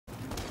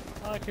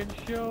I can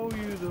show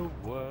you the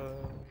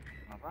world.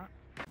 Like that.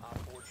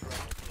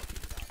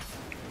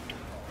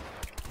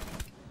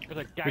 There's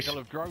a gaggle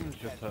of drones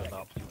just turned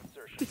up.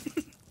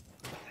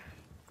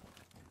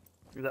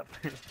 Is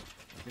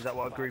that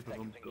what a group of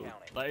them's called?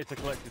 That is a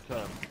collective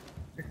term.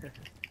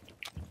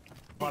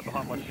 Right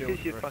behind my shield.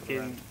 Because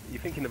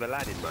you're thinking of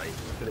Aladdin, mate.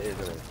 That's what it is,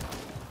 isn't it?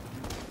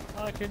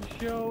 I can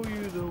show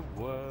you the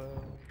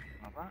world.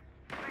 Like that.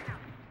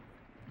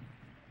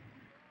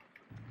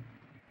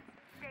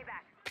 Stay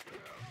back.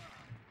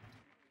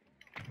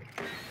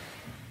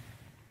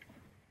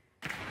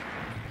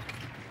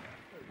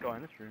 There's a guy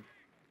in this room.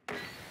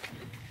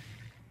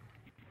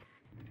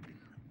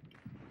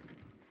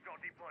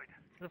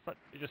 The fuck?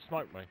 You just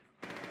smoked me.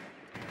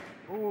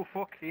 Oh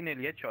fuck, he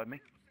nearly headshotted me.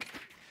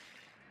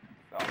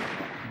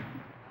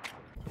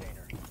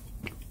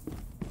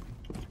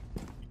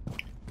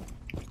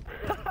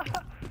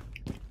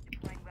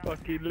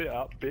 Fucking lit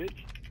up,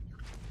 bitch.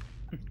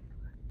 Then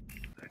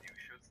you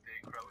should stay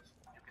crouched.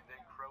 You can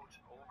then crouch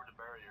over the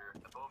barrier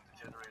above the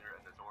generator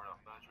and the door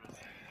off mattress.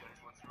 And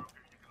once you're up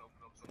here, you can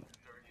open up some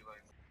dirty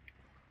lines.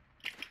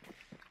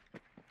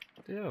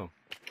 Deal.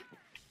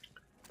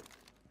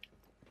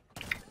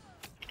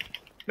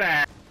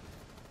 Nah.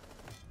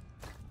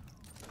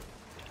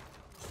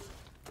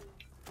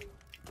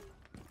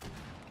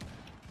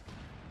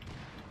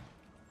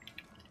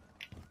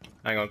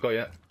 Hang on, got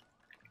you.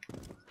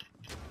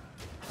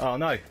 Oh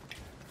no.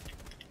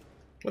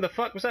 Where the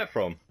fuck was that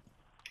from?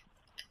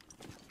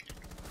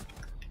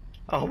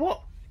 Oh,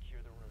 what?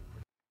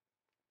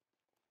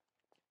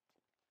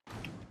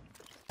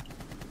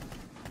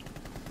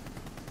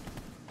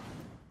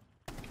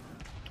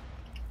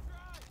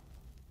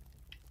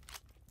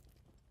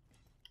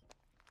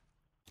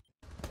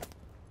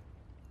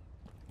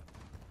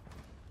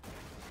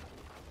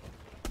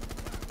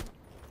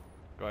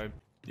 Go ahead.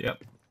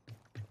 Yep.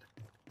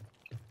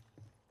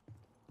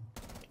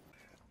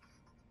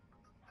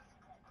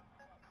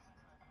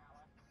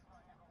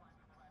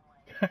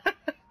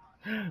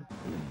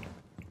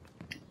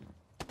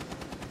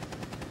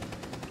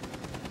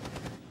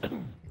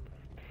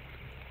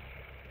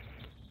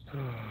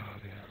 Oh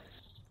dear.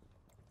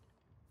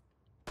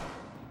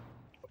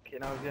 Okay,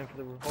 now he's going for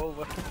the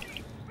revolver.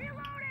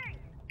 Reloading!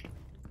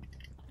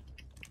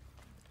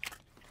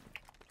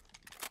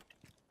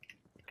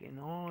 Getting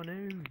on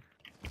him.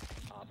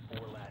 Op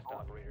 4 last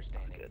operator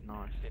standing. Good,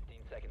 nice. 15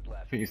 seconds I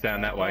left. think he's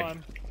down that way.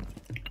 Time.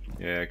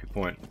 Yeah, good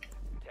point. 10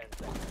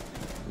 seconds.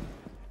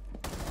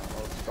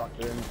 I'll stuck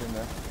the image in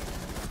there.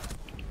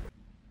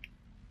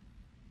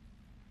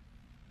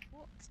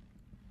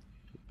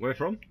 Where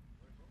from?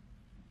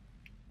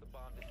 The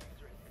bomb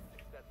diffuser has been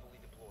successfully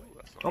deployed.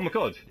 Oh my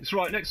god, it's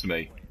right next to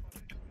me. Op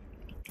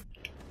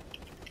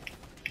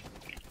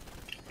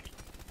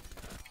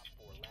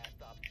 4 last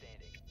stop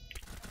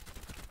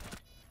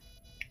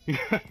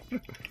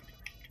standing.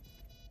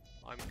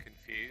 I'm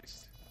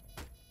confused.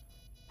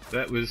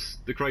 That was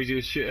the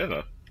craziest shit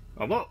ever.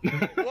 Oh, what?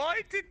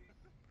 Why did...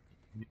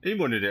 He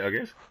wanted it, I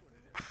guess.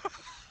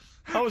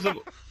 I was a...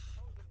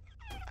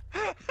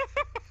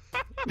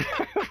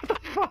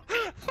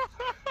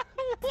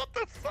 What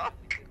the fuck?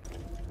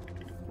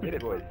 Get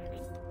it, boys.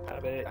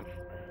 Have it.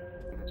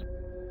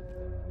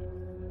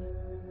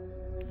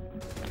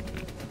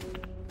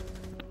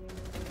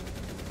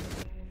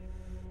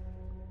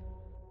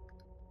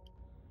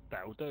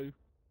 That'll do.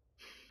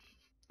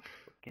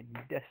 Getting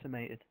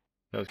decimated.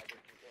 That was...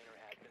 Container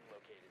has been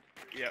located.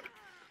 Yep.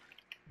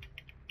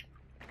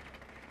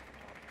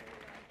 Op 4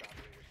 last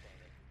operator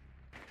standing.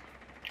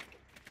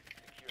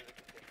 Secure the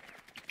container.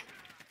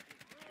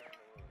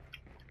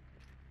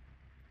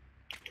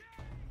 Securing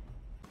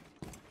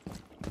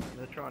the room.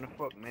 They're trying to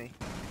fuck me.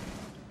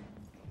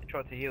 They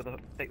tried to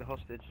take the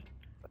hostage,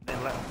 but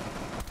then let them.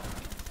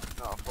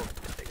 Oh fuck,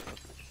 they take the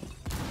hostage.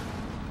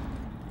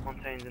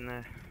 Fontaine's in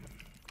there.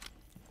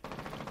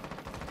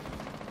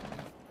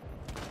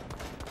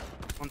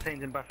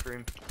 Fontaine's in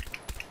bathroom.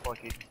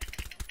 Spiky.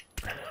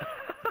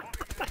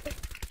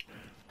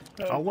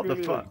 Oh, what the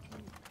fuck?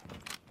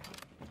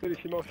 Finish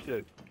him off,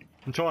 shit.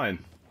 I'm trying.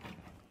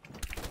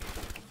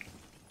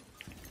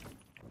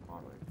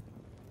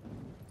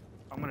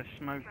 I'm gonna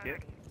smoke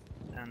it,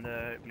 and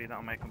hopefully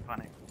that'll make them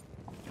panic.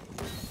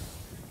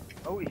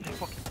 Oh, he just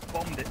fucking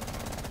bombed it.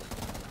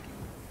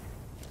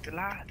 Good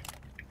lad.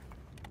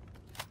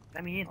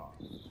 Let me in.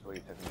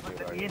 Sweet,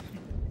 Let me in.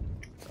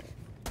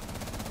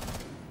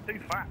 Too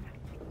fat.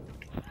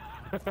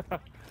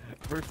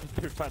 Bruce is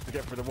too fat to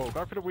get through the wall.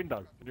 Go through the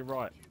window. To your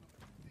right.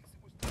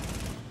 Can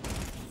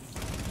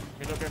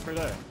you not get through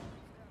there?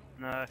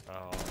 No.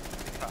 Oh.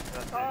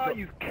 Oh,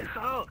 you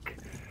cuck!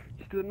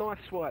 Just did a nice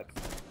swipe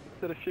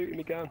instead of shooting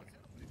the gun.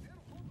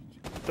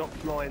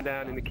 Doc's lying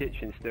down in the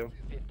kitchen still.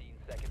 15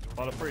 seconds.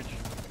 By the fridge.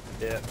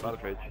 Yeah, by the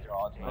fridge.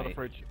 By the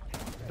fridge.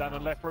 Down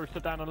and left,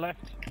 Rooster. Down and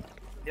left.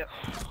 Yep.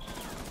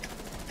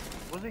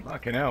 Was he?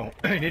 Fucking hell.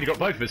 He nearly got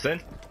both of us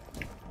then.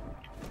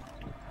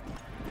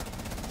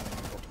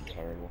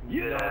 Terrible.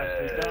 Yeah,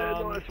 nicely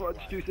done. Nice one,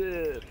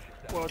 Joseph.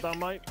 Well done,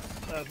 mate.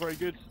 That was very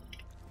good.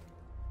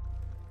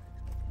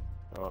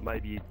 Alright,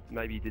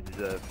 maybe you did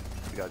deserve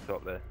to go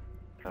top there.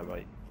 Oh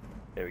wait.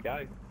 Here we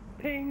go.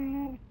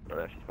 Ping! Oh,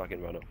 now she's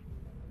fucking run off.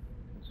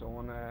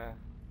 Someone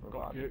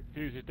Got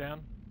fuses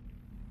down.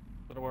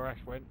 Don't know where Ash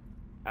went.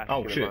 Ash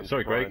Oh gonna shit, run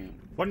sorry to try Greg. and-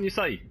 Why didn't you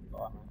say?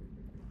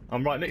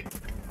 I'm right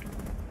next.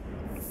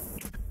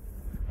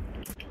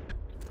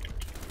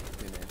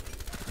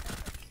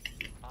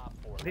 Op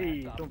 4,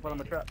 Please, last don't fall in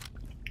my operator. trap.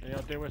 Any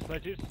idea where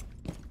Sledge is?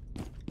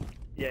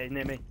 Yeah, he's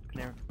near me.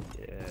 Near him.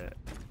 Yeah.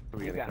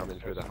 Probably gonna come in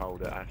through the hole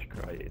that Ash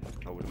created,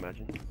 I would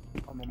imagine.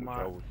 I'm on Which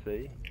my... I will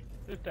see.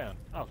 Swift down.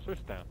 Oh,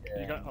 Swift's down.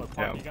 Yeah. You go, oh,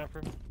 Yeah. you going for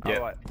him? Yeah.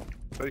 Alright.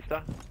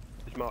 Booster.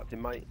 Just marked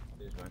him, mate.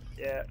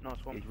 Yeah,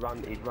 nice one.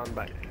 He's run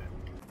back.